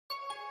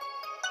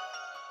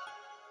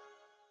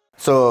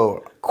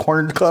So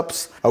corn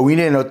cups, a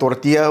weenie and a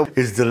tortilla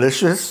is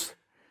delicious.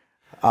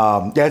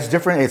 Yeah, it's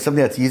different. It's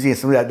something that's easy. It's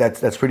something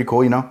that's pretty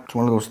cool, you know. It's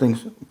one of those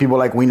things. People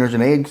like wieners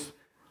and eggs.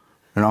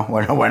 You know,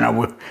 why not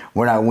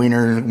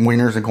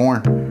wieners and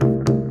corn?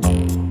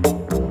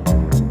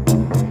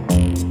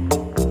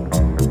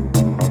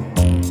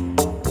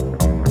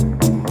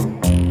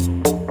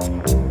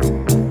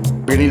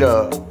 You need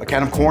a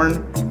can of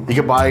corn. You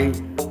can buy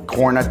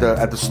corn at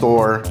the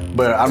store,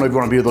 but I don't know if you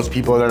want to be with those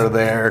people that are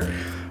there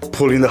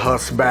pulling the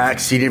husk back,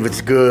 seeing if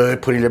it's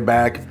good, putting it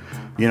back,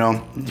 you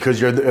know,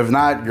 because if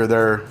not, you're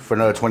there for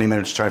another 20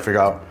 minutes trying to figure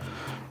out.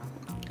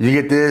 You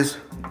get this,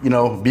 you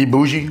know, be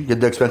bougie, get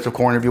the expensive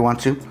corn if you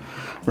want to,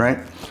 right?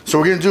 So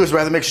what we're gonna do is we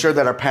have to make sure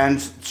that our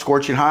pan's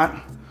scorching hot,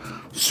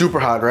 super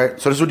hot, right?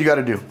 So this is what you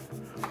gotta do.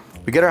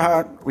 We get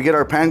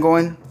our pan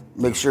going,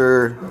 make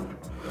sure,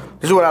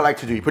 this is what I like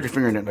to do. You put your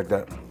finger in it like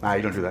that. Nah,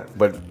 you don't do that,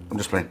 but I'm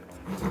just playing.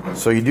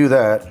 So you do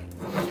that,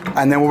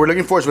 and then what we're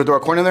looking for is we throw our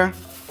corn in there.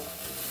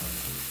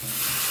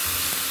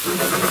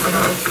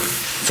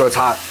 So it's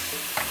hot.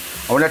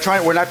 And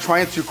we're not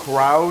trying to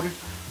crowd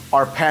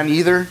our pan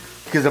either,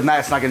 because if not,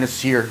 it's not gonna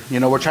sear. You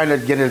know, we're trying to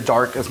get it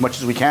dark as much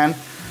as we can,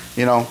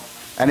 you know.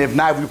 And if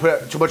not, if we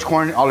put too much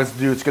corn, all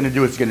it's gonna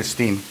do is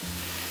steam.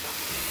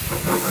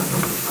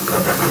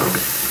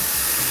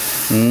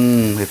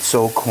 It's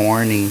so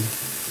corny.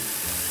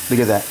 Look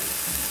at that.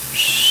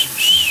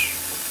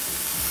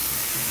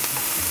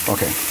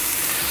 Okay.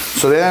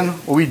 So then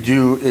what we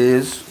do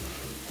is,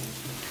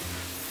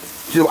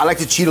 I like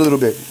to cheat a little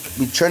bit.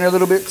 We turn it a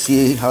little bit,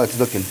 see how it's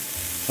looking.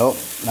 Oh,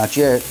 not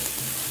yet.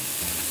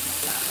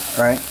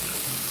 All right.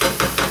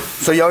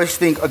 So you always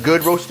think a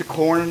good roasted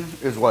corn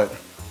is what?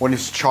 When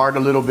it's charred a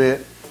little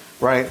bit,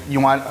 right? You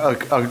want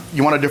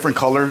a different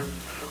color.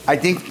 I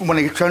think when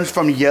it turns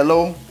from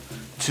yellow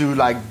to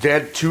like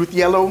dead tooth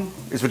yellow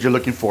is what you're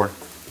looking for.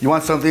 You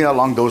want something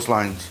along those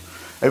lines.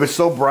 If it's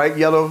so bright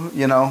yellow,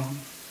 you know,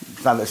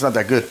 it's not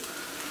that good.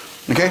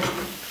 Okay?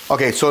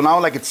 Okay, so now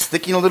like it's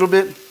sticking a little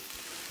bit.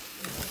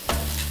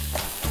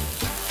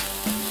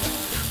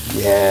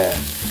 Yeah.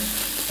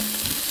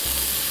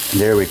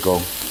 There we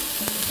go.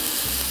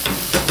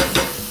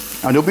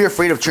 Now don't be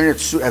afraid of turning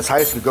it as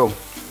high as we go.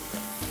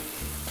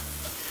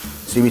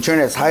 See, we turn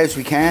it as high as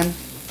we can,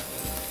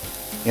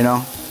 you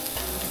know,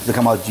 to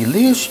come out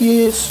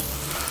delicious.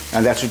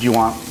 And that's what you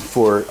want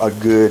for a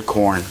good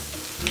corn.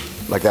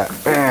 Like that,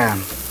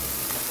 bam.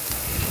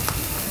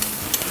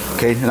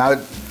 Okay, now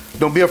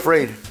don't be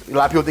afraid. A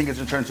lot of people think it's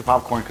gonna turn into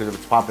popcorn because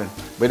it's popping,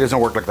 but it doesn't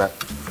work like that.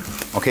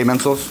 Okay,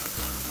 mensos?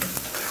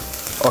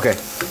 Okay,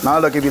 now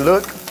look, if you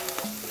look,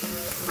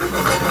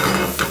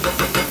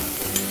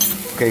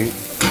 okay,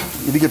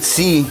 if you could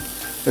see,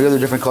 look at the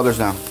different colors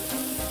now.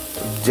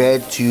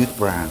 Dead tooth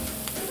brown,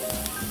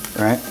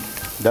 right?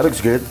 That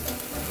looks good,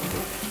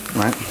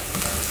 right?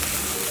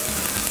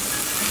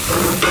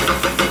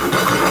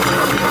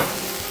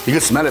 You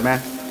can smell it,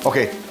 man.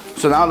 Okay,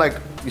 so now like,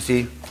 you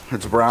see,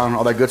 it's brown,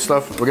 all that good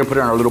stuff. We're gonna put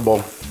it in our little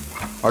bowl.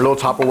 Our little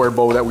Tupperware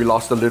bowl that we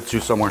lost the lid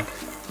to somewhere.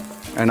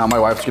 And now my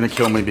wife's gonna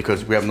kill me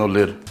because we have no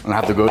lid. And I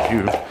have to go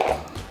to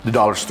the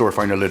dollar store,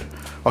 find a lid.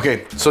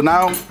 Okay, so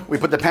now we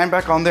put the pan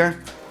back on there.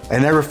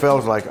 It never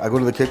fails, like I go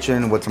to the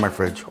kitchen, what's in my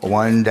fridge?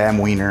 One damn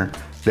wiener,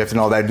 left in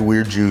all that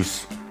weird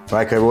juice.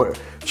 Right,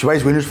 she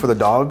buys wieners for the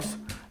dogs,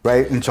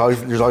 right? And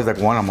there's always like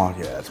one, I'm like,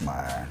 yeah, that's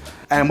mine.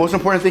 And the most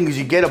important thing is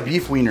you get a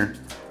beef wiener.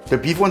 The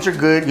beef ones are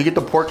good. You get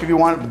the pork if you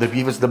want, but the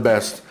beef is the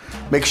best.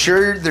 Make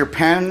sure their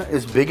pan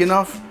is big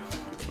enough.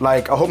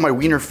 Like, I hope my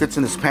wiener fits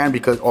in this pan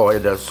because, oh,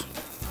 it does.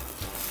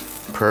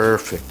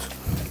 Perfect.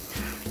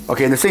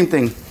 Okay, and the same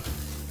thing.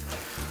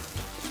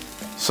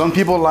 Some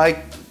people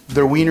like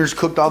their wieners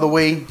cooked all the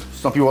way.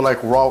 Some people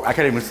like raw. I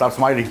can't even stop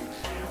smiling.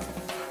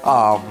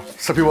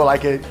 Some people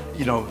like it,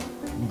 you know,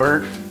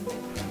 burnt.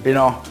 You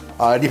know,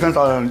 it depends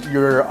on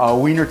your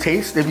wiener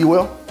taste, if you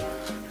will.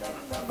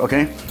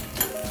 Okay.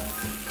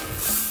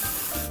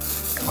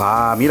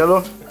 Ah,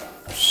 míralo.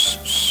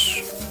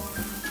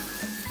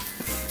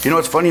 You know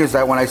what's funny is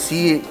that when I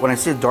see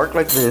it dark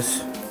like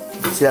this,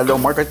 see that little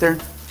mark right there?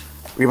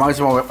 Reminds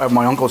me of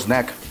my uncle's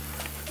neck.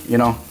 You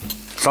know,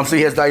 some say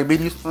he has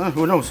diabetes.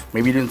 Who knows?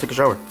 Maybe he didn't take a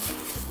shower.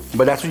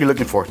 But that's what you're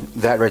looking for.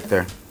 That right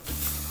there.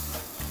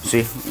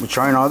 See, we're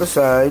trying all the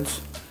sides.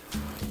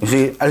 You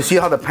see, I see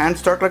how the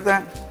pan's dark like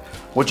that?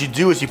 What you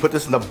do is you put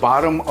this in the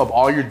bottom of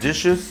all your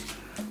dishes,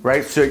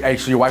 right? So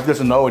actually your wife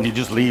doesn't know and you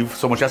just leave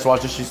so much. That's why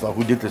she's like,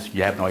 who did this?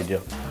 You have no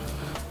idea.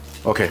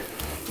 Okay.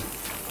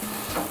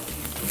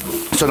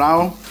 So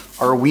now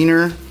our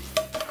wiener's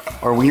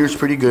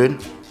pretty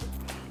good.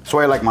 That's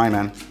why I like mine,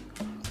 man.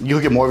 You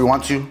can get more if you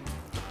want to,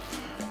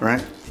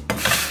 right?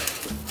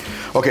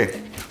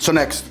 Okay, so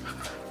next,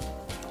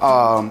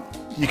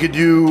 you could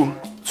do,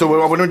 so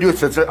what we're gonna do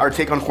is our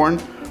take on corn.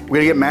 We're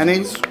gonna get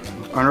mayonnaise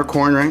on our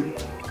corn, right?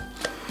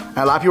 And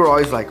a lot of people are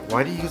always like,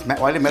 why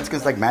do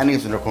Mexicans like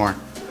mayonnaise in their corn?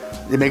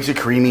 It makes it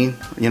creamy,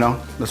 you know?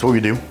 That's what we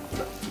do.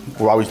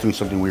 We're always doing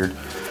something weird.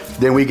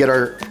 Then we get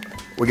our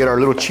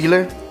little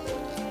chile,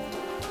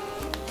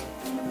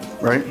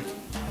 right?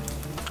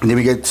 And then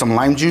we get some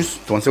lime juice,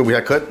 the ones that we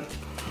had cut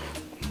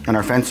in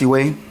our fancy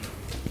way.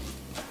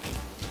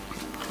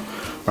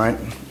 Right?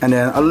 And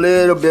then a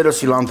little bit of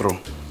cilantro.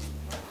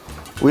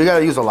 We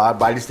gotta use a lot,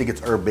 but I just think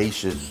it's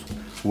herbaceous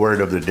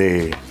word of the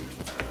day.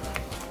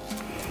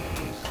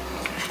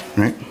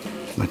 Right?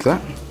 Like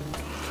that.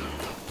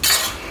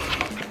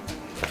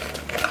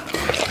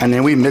 And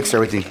then we mix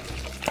everything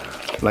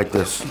like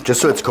this, just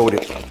so it's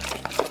coated.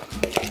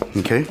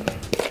 Okay?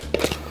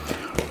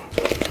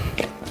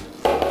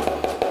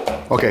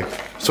 Okay,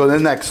 so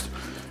then next,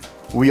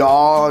 we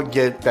all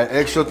get that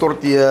extra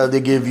tortilla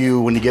they give you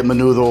when you get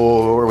menudo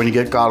or when you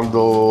get caldo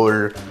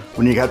or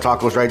when you get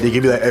tacos, right? They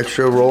give you that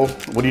extra roll.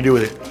 What do you do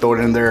with it? Throw it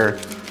in there,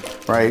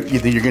 right? You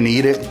think you're gonna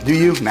eat it? Do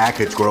you? Nah,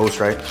 it's gross,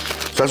 right?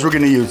 So that's what we're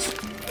gonna use.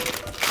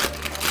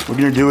 We're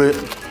gonna do it.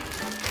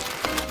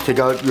 Take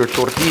out your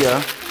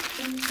tortilla,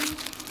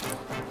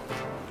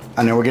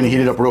 and then we're gonna heat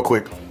it up real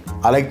quick.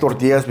 I like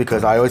tortillas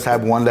because I always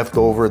have one left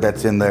over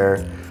that's in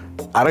there.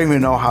 I don't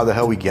even know how the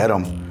hell we get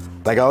them.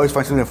 Like I always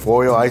find something in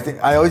foil.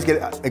 I always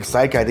get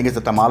excited. I think it's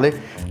a tamale.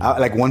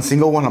 Like one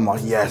single one, I'm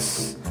like,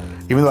 yes.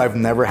 Even though I've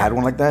never had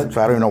one like that,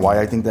 so I don't even know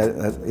why I think that,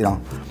 you know.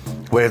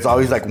 But it's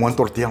always like one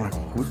tortilla. I'm like,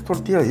 whose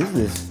tortilla is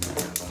this?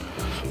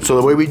 So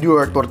the way we do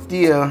our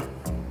tortilla,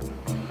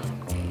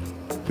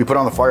 we put it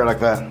on the fire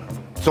like that.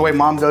 So the way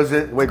mom does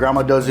it, the way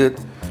grandma does it.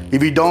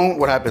 If you don't,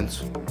 what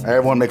happens?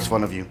 Everyone makes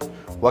fun of you.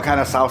 What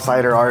kind of South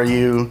Sider are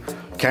you?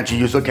 Can't you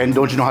use it?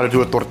 Don't you know how to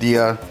do a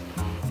tortilla?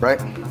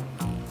 Right?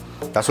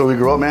 That's what we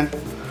grew up, man.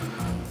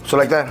 So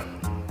like that.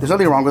 There's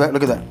nothing wrong with that.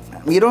 Look at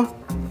that. Miro.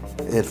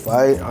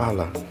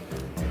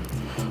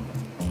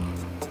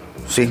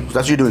 See, that's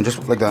what you're doing,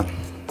 just like that.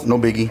 No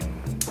biggie.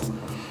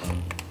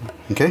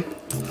 Okay?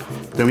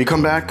 Then we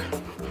come back.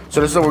 So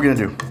this is what we're gonna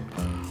do.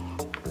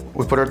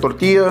 We put our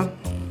tortilla,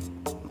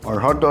 our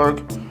hot dog,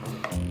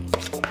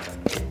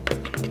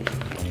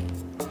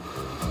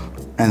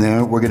 and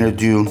then we're gonna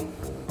do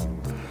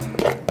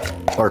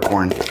our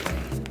corn.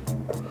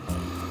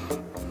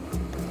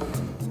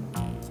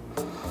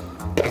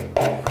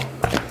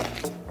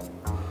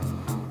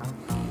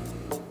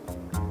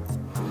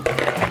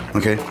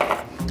 Okay,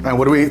 and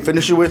what do we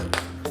finish it with?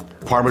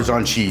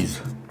 Parmesan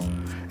cheese.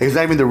 It's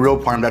not even the real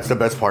parm, that's the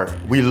best part.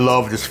 We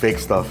love this fake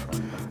stuff.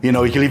 You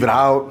know, you can leave it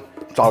out,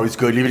 it's always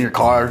good. Leave it in your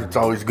car, it's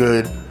always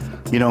good.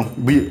 You know,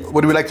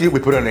 what do we like to do? We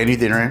put it on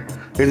anything, right?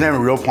 It's not even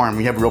real parm.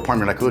 We have real parm,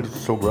 you're like, oh, this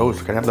is so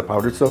gross. Can I have the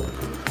powdered stuff?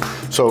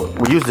 So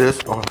we use this,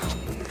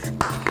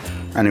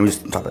 and then we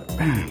just top it.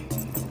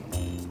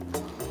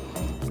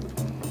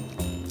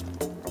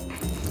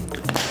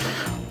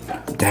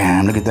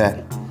 Damn, look at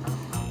that.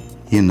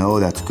 You know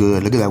that's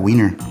good. Look at that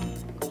wiener.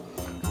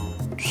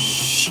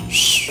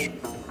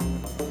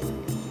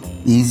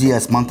 Easy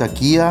as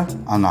mantequilla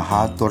on a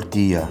hot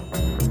tortilla.